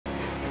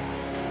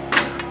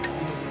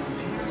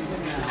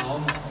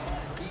12,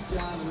 Each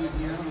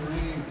Louisiana, the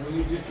reigning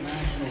collegiate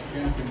national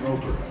champion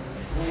roper.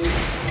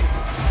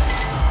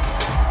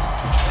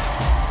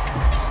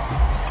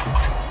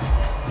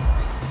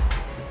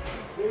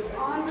 He's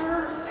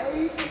under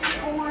 8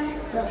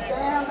 point to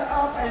stand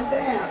up and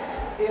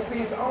dance. If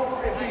he's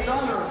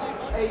under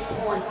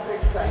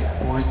 8.68.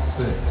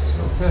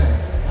 8.6. Okay.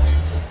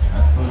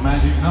 That's the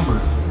magic number.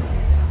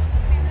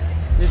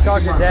 You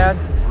talk to Dad?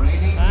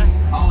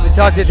 Huh? You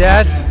talk to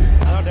Dad? I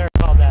don't dare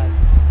call Dad.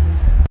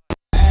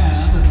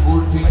 And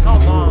 14. I call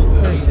Mom.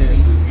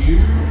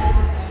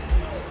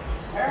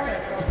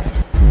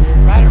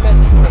 Ryder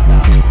misses for us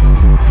out.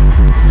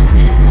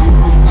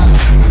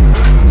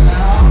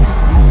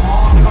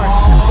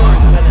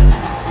 Stewart's winning.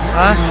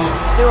 Huh?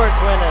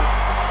 Stewart's winning.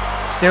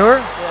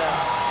 Stewart?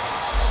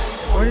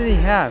 Yeah. What did he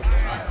have?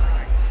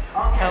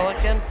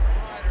 Pelican.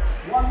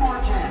 One more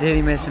chance. Did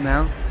he miss him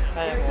out? I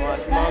have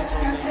what? Mom's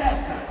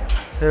Contestant.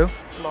 Who?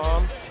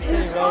 Mom. She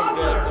said he rode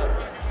good, but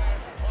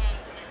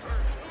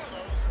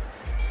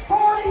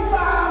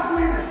 45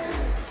 minutes.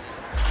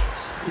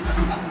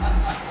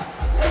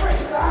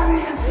 Everybody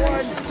in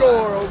One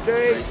score,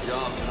 okay? Great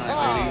job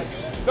tonight, ladies.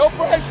 No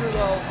pressure,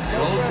 though. The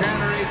old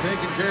cannery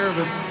taking care of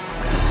us.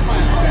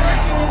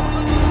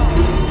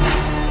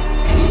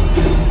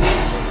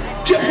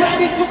 Get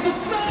ready for the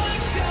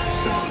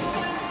smackdown.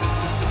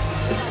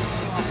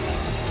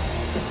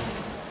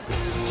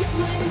 Get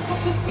ready for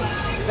the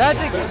smackdown. That's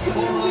Best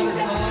bull riders in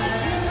the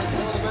land, and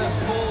some of the best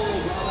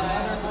bulls on the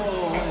ladder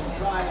go and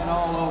try it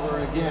all over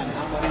again.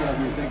 How many of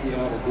you think you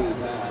ought to do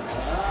that?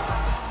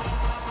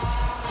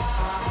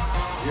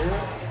 Hear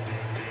it?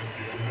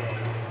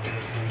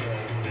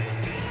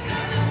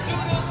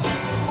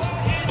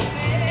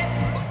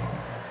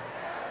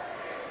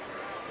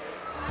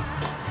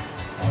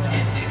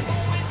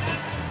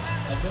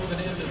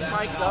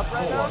 Mic'd up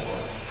right now?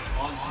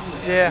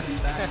 Yeah.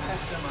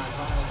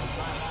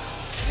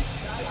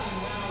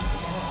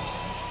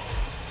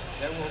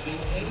 There will be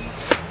 8.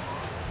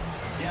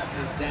 Jeff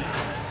is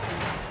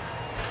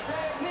down.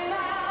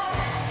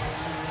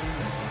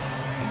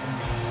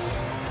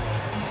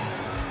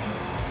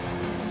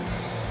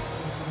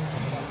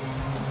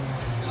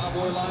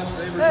 Cowboy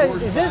Lifesavers. Hey,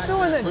 is this the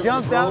one that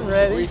jumped out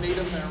ready? We need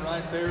them. They're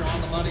right there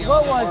on the money.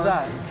 What was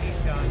that?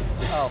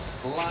 Oh.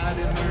 Slide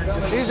in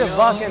there. He's a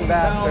bucking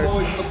bastard.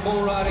 Cowboys, the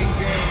bull riding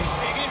game.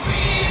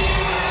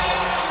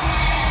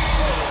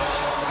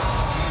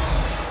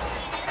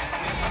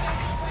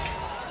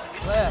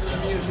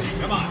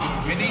 Come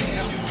on, we need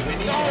him.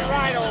 it's all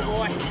right, old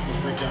boy.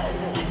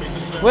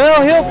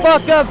 Well, he'll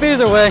fuck up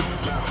either way.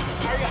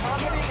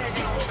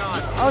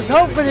 I was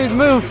hoping he'd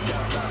move.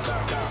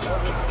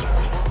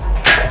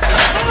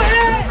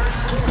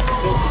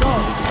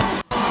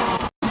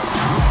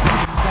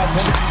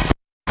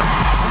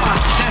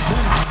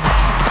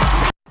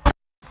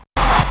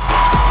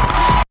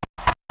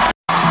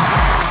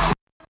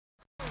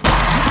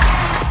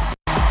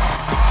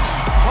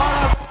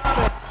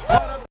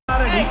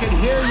 He can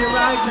hear you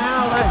right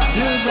now. Let's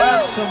do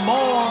that some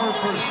more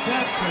for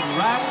Stetson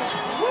Wright.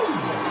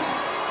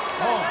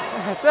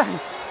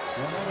 Thanks.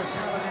 You'll never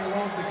tell him he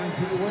won't because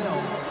he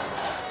will.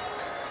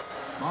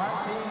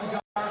 Markings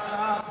are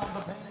up on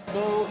the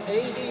paintball.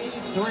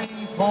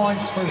 83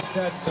 points for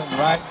Stetson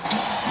Wright.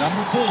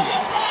 Number 2.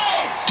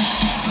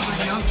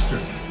 Another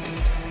youngster.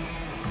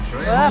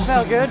 Well, that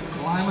felt good.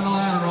 Climbing the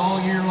ladder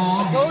all year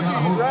long. I told He's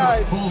got you a you'd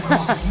ride. bull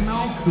called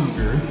Snow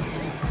Cougar.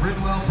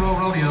 Bridwell Pro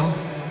Rodeo.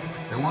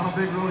 They won a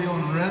big rodeo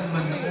in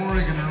Redmond,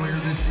 Oregon earlier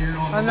this year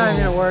on I'm the not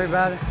even bull. gonna worry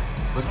about it.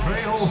 But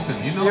Trey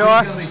Holston, you know You he's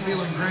are? going to be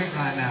feeling great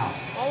right now.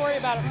 Don't worry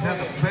about it. He's had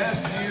the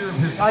best year of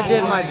his I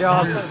did my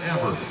job. career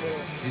ever.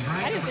 He's I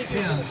ranked didn't number think he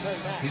was 10. gonna turn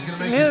back. He's going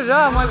to make Neither his did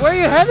I. I'm like, where are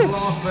you headed?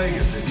 Las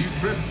Vegas. If you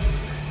flip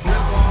on,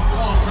 come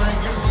on, Trey,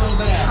 give us a little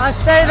dance. I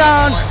stayed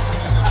on.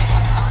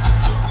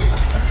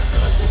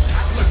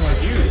 Looks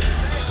like you.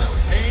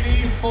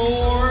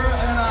 84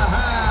 and a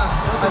half.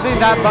 I think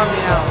that bumped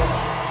me out.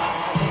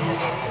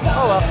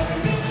 Oh well.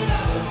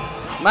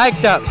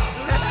 Mic'd up.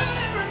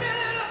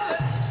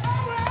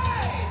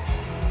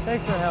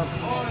 Thanks for help.